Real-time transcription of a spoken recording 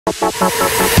Okay,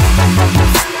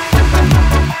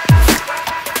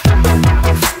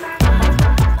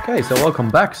 so welcome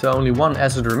back. So only one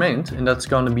asset remained, and that's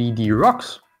going to be the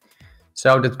rocks.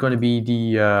 So that's going to be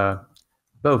the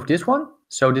both this one.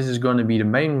 So this is going to be the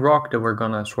main rock that we're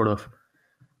going to sort of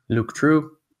look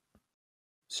through.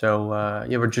 So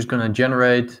yeah, we're just going to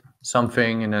generate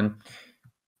something, and then,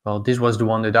 well, this was the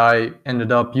one that I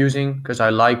ended up using because I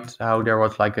liked how there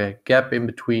was like a gap in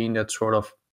between that sort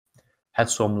of had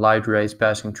some light rays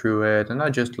passing through it, and I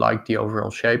just liked the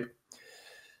overall shape.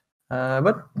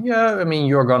 But yeah, I mean,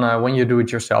 when you do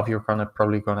it yourself, you're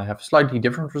probably gonna have a slightly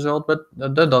different result, but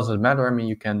that doesn't matter. I mean,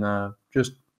 you can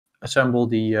just assemble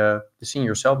the scene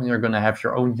yourself, and you're gonna have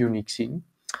your own unique scene.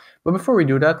 But before we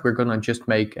do that, we're gonna just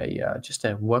make just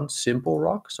a one simple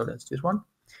rock. So that's this one.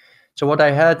 So what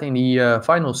I had in the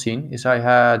final scene is I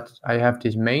have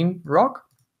this main rock,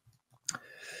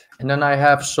 and then I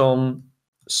have some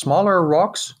smaller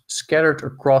rocks scattered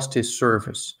across this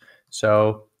surface.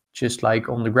 So just like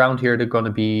on the ground here, they're going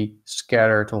to be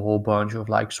scattered a whole bunch of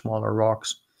like smaller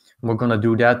rocks. And we're going to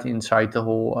do that inside the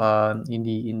whole in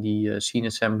the scene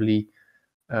assembly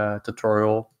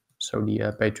tutorial. So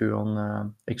the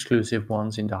Patreon exclusive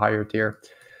ones in the higher tier.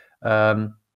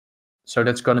 So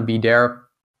that's going to be there.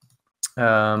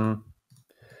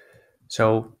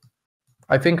 So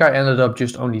I think I ended up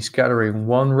just only scattering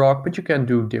one rock, but you can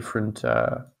do different,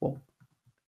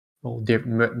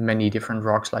 many different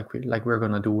rocks like we're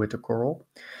gonna do with the coral.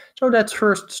 So let's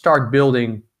first start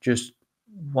building just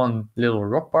one little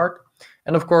rock part.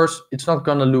 And of course, it's not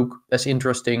gonna look as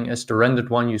interesting as the rendered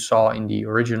one you saw in the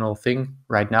original thing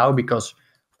right now, because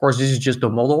of course this is just the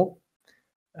model.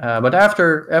 But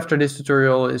after this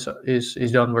tutorial is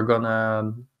done, we're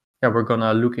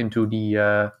gonna look into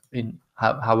the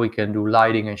how we can do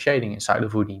lighting and shading inside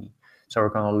of Houdini. So we're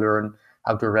gonna learn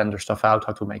how to render stuff out,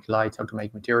 how to make lights, how to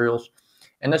make materials.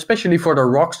 And especially for the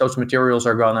rocks, those materials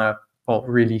are gonna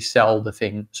really sell the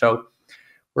thing. So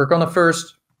we're gonna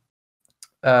first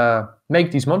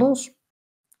make these models,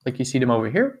 like you see them over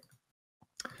here.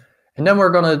 And then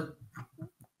we're gonna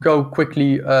go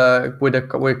quickly with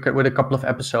a couple of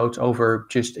episodes over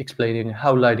just explaining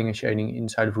how lighting and shading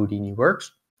inside of Houdini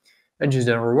works. And just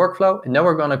general workflow. And then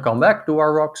we're gonna come back to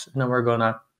our rocks, and then we're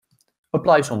gonna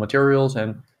apply some materials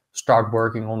and start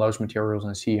working on those materials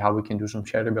and see how we can do some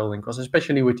shader building. Because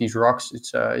especially with these rocks,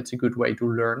 it's a good way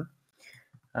to learn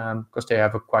because they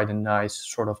have quite a nice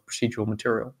sort of procedural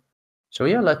material. So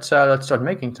yeah, let's start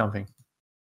making something.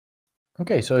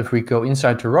 Okay, so if we go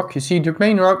inside the rock, you see the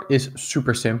main rock is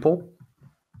super simple.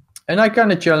 And I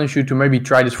kind of challenge you to maybe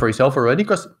try this for yourself already,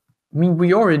 because I mean,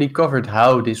 we already covered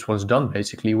how this was done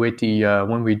basically with the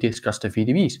when we discussed the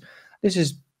VDBs. This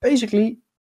is basically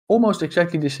almost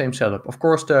exactly the same setup. Of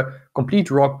course, the complete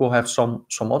rock will have some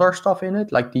other stuff in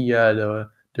it, like the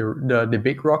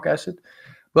big rock asset.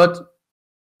 But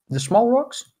the small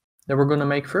rocks that we're gonna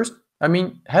make first, I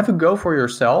mean, have a go for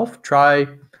yourself. Try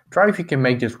if you can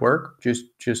make this work.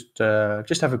 Just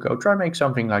have a go. Try make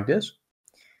something like this.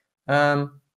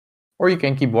 Or you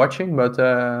can keep watching, but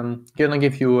gonna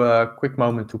give you a quick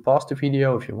moment to pause the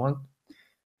video if you want.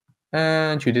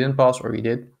 And you didn't pause, or you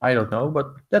did, I don't know.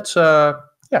 But let's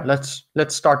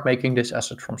start making this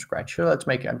asset from scratch. So let's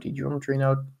make an empty geometry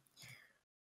node.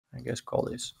 I guess call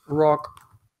this rock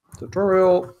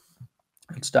tutorial.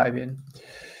 Let's dive in.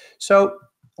 So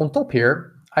on top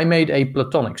here, I made a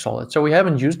Platonic Solid. So we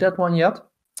haven't used that one yet.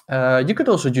 You could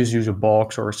also just use a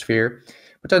box or a sphere.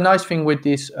 But the nice thing with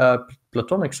this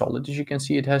Platonic Solid is you can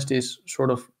see it has this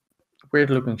sort of weird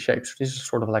looking shape. So this is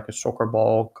sort of like a soccer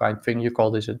ball kind of thing. You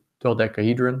call this a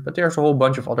dodecahedron, but there's a whole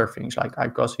bunch of other things like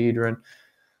icosahedron,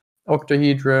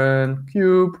 octahedron,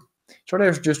 cube. So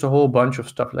there's just a whole bunch of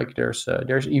stuff. Like there's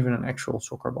even an actual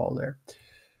soccer ball there.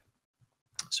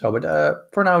 So, but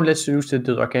for now, let's use the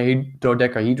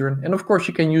dodecahedron. And of course,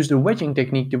 you can use the wedging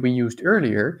technique that we used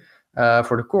earlier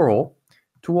for the coral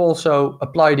to also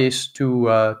apply this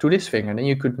to this thing. And then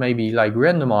you could maybe like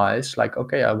randomize, like,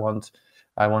 okay, I want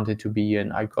it to be an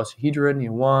icosahedron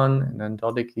in one, and then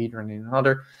dodecahedron in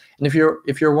another. And if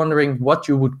you're wondering what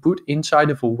you would put inside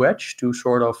of a wedge to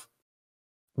sort of,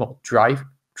 well, drive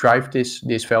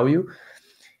this value,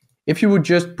 if you would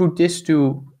just put this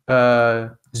to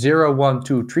 0, 1,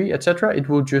 2, 3, etc., it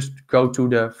will just go to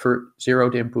the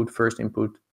zeroth input, first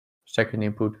input, second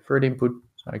input, third input.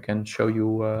 So I can show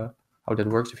you how that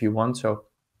works if you want. So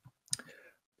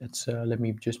let's let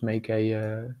me just make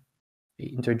a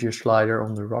integer slider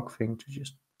on the rock thing to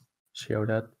just show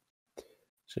that.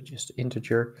 So just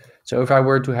integer. So if I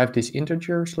were to have this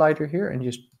integer slider here and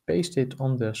just paste it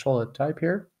on the solid type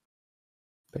here,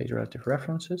 paste relative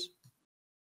references.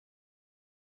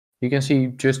 you can see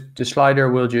just the slider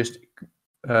will just,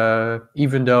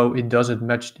 even though it doesn't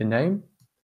match the name,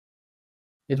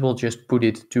 it will just put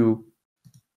it to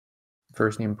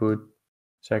first input,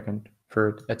 second,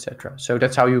 third, etc. So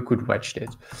that's how you could wedge it.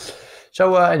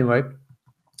 So anyway,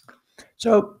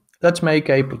 so let's make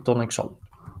a Platonic Solid.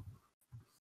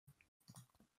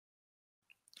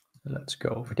 Let's go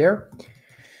over there.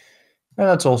 And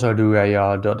let's also do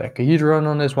a dodecahedron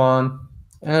on this one.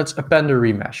 And let's append a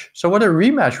remesh. So what a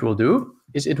remesh will do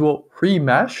is it will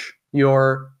remesh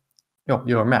your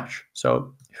mesh.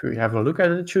 So if you have a look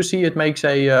at it, you see it makes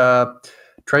a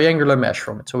triangular mesh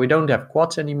from it. So we don't have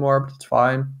quads anymore, but it's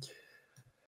fine.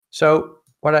 So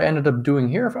what I ended up doing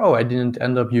here, I didn't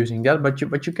end up using that, but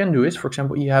what you can do is, for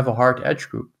example, you have a hard edge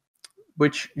group,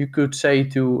 which you could say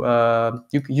to,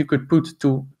 you could put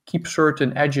to keep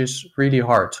certain edges really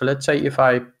hard. So let's say if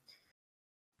I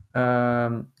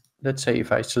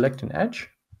select an edge,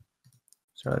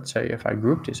 so let's say if I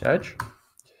group this edge,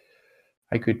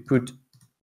 I could put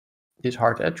this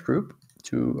hard edge group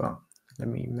to, let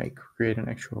me create an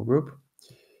actual group.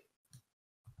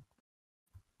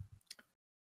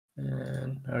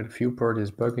 And now the viewport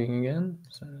is bugging again,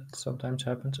 so that sometimes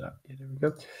happens. Yeah, there we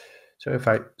go. So if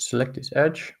I select this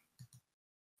edge,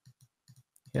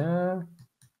 yeah,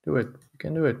 do it, you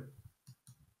can do it.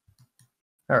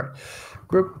 All right,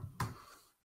 group.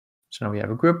 So now we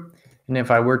have a group. And if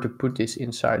I were to put this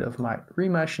inside of my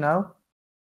remesh now,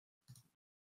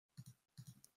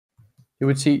 you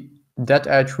would see that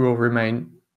edge will remain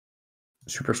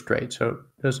super straight. So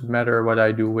it doesn't matter what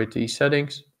I do with these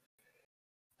settings.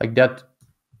 Like that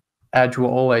edge will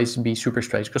always be super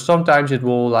straight, because sometimes it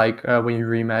will, like when you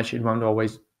remesh, it won't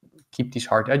always keep these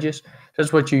hard edges.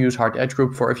 That's what you use hard edge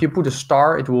group for. If you put a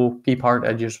star, it will keep hard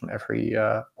edges on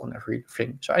every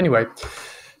thing. So anyway,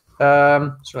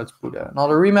 so let's put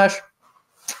another remesh,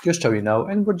 just so you know.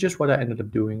 And what I ended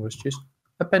up doing was just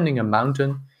appending a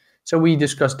mountain. So we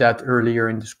discussed that earlier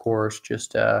in this course,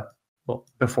 just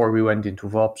before we went into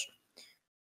VOPs.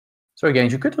 So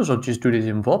again, you could also just do this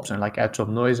in VOPs and like add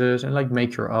some noises and like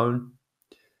make your own.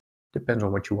 Depends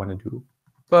on what you want to do.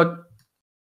 But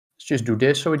let's just do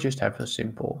this, so we just have a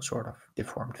simple sort of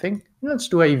deformed thing. And let's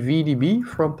do a VDB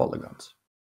from polygons.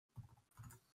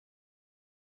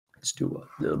 Let's do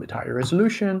a little bit higher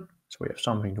resolution, so we have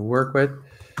something to work with.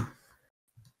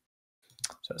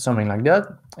 So something like that.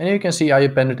 And you can see I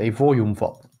appended a volume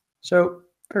VOP. So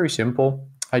very simple.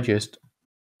 I just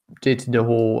did the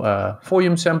whole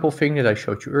volume sample thing that I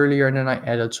showed you earlier, and then I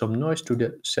added some noise to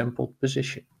the sampled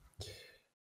position.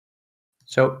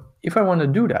 So if I want to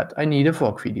do that, I need a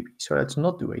VOC VDB. So let's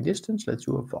not do a distance, let's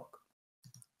do a VOC.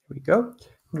 Here we go.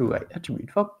 Do a attribute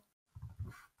VOC.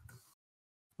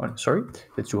 Oh, sorry,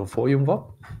 let's do a volume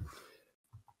VOC.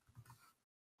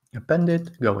 Append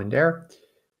it, go in there.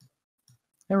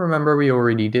 And remember, we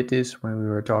already did this when we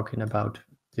were talking about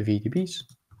the VDBs.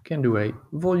 We can do a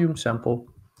volume sample.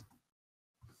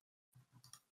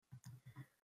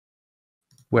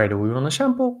 Where do we want to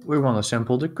sample? We want to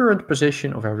sample the current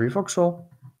position of every voxel.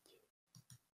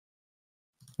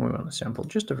 We want to sample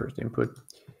just the first input.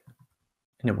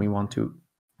 And then we want to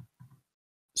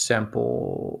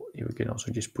sample, we can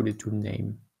also just put it to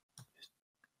name.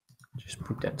 Just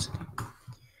put density.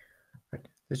 Right,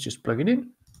 let's just plug it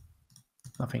in.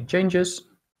 Nothing changes,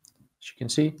 as you can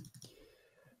see.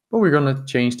 But we're going to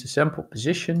change the sample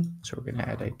position. So we're going to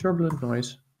add a turbulent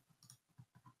noise.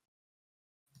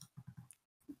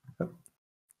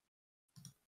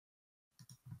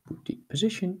 Put the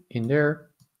position in there.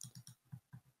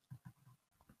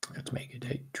 Let's make it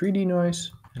a 3D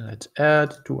noise, and let's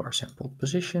add to our sampled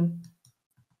position.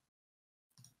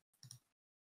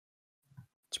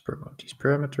 Let's promote these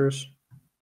parameters.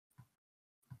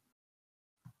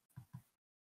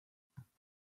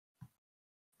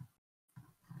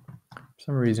 For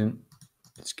some reason,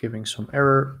 it's giving some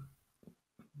error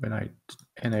when I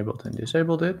enabled and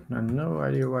disabled it. I have no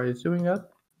idea why it's doing that.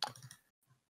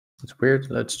 It's weird.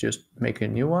 Let's just make a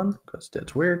new one, because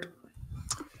that's weird.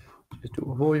 Just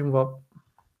do a volume VOP.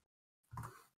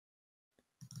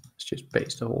 Let's just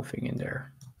paste the whole thing in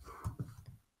there.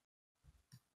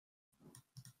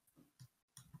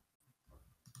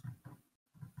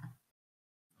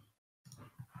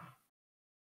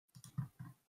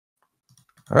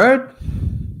 All right.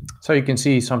 So you can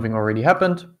see something already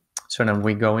happened. So then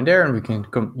we go in there and we can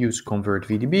use convert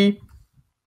VDB.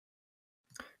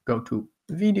 Go to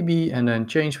VDB and then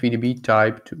change VDB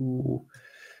type to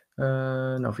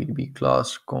VDB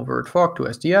class convert VOC to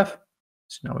SDF.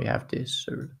 So now we have this.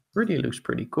 So it really looks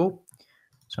pretty cool.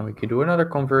 So we can do another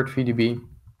convert VDB,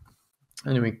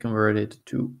 and then we convert it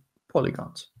to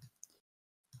polygons.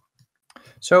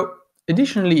 So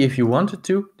additionally, if you wanted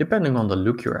to, depending on the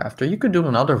look you're after, you could do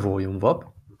another volume VOP.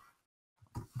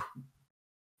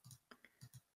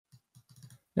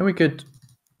 Then we could,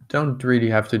 don't really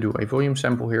have to do a volume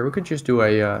sample here. We could just do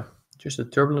a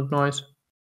turbulent noise.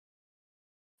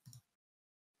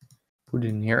 Put it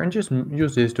in here and just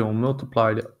use this to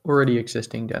multiply the already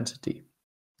existing density.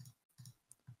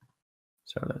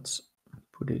 So let's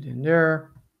put it in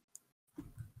there.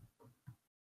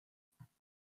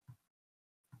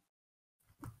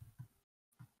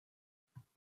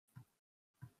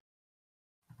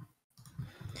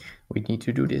 We need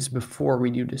to do this before we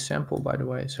do the sample, by the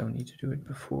way. So we need to do it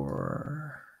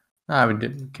before.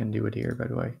 We can do it here, by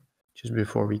the way, just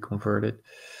before we convert it.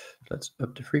 Let's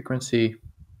up the frequency.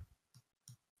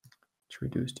 Let's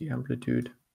reduce the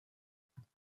amplitude.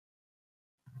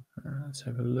 Let's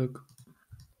have a look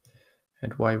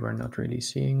at why we're not really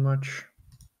seeing much.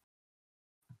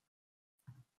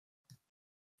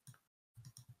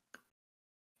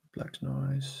 Black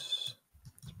noise.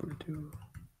 Let's put it to.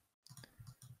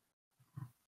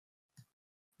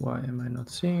 Why am I not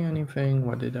seeing anything?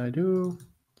 What did I do?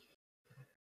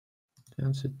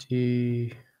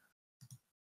 Density.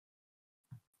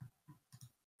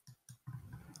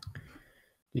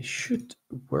 This should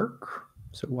work.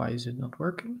 So why is it not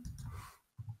working?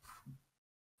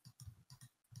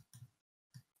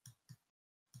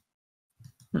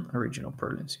 Original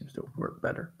Berlin seems to work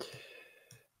better.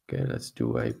 Okay, let's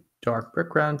do a dark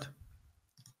background.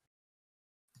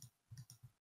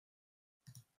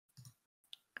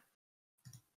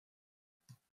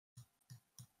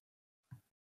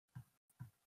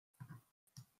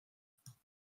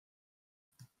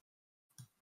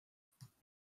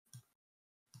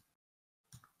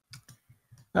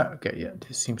 Okay, yeah,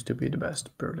 this seems to be the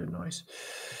best Berlin noise.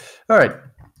 All right,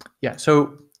 yeah.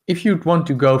 So if you'd want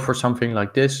to go for something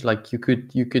like this, like you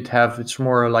could have, it's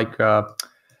more like I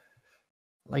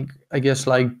guess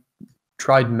like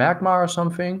tried magma or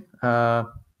something,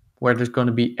 where there's going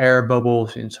to be air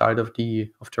bubbles inside of the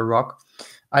rock.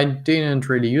 I didn't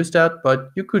really use that, but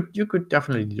you could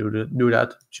definitely do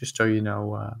that, just so you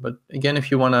know. But again,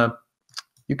 if you wanna,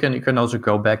 you can also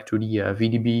go back to the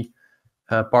VDB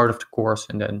part of the course,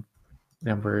 and then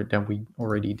we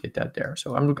already did that there.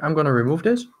 So I'm gonna remove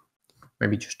this,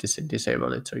 maybe just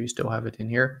disable it so you still have it in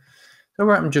here. So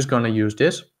I'm just gonna use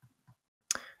this,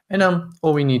 and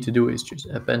all we need to do is just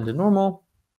append the normal.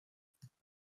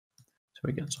 So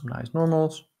we get some nice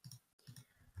normals,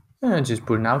 and just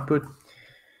put an output.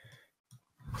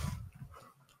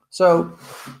 So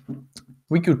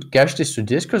we could cache this to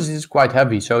disk because it's quite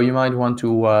heavy. So you might want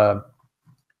to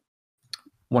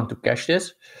cache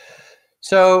this.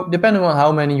 So depending on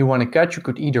how many you want to catch, you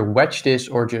could either wedge this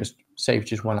or just save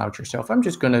just one out yourself. I'm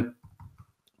just gonna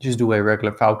just do a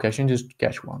regular file cache and just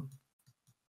cache one.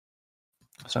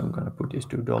 So I'm gonna put this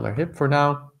to $hip for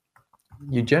now.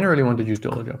 You generally want to use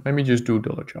 $job. Let me just do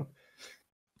 $job.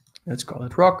 Let's call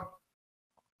it rock.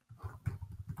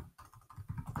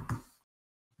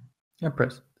 And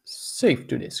press save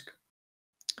to disk.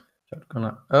 So it's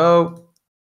gonna, oh,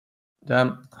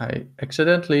 damn, I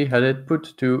accidentally had it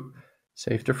put to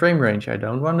save the frame range. I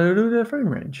don't want to do the frame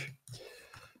range.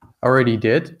 Already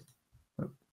did.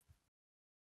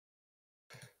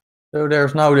 So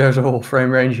there's a whole frame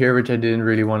range here, which I didn't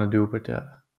really want to do, but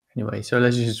anyway, so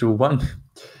let's just do one.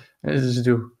 Let's just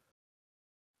do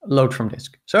load from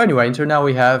disk. So anyway, so now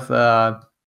we have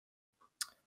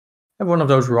one of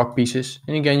those rock pieces,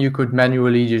 and again you could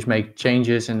manually just make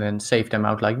changes and then save them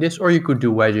out like this, or you could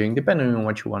do wedging depending on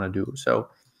what you want to do. So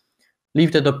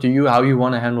leave that up to you how you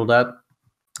want to handle that.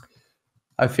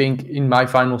 I think in my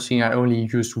final scene I only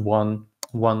used one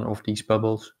of these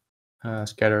bubbles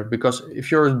scattered, because if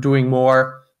you're doing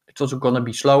more it's also going to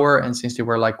be slower, and since they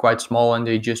were like quite small and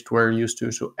they just were used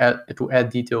to add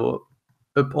detail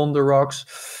up on the rocks,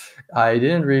 I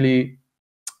didn't really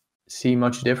see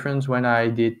much difference when I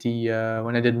did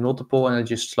multiple, and I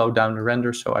just slowed down the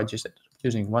render, so I just ended up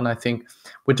using one. I think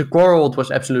with the coral it was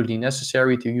absolutely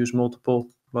necessary to use multiple,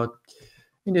 but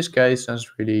in this case it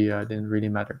didn't really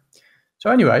matter. So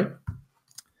anyway,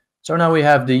 so now we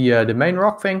have the main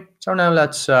rock thing. So now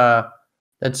let's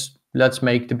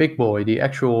make the big boy, the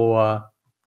actual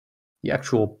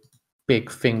big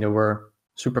thing that we're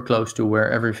super close to, where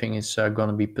everything is going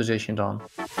to be positioned on.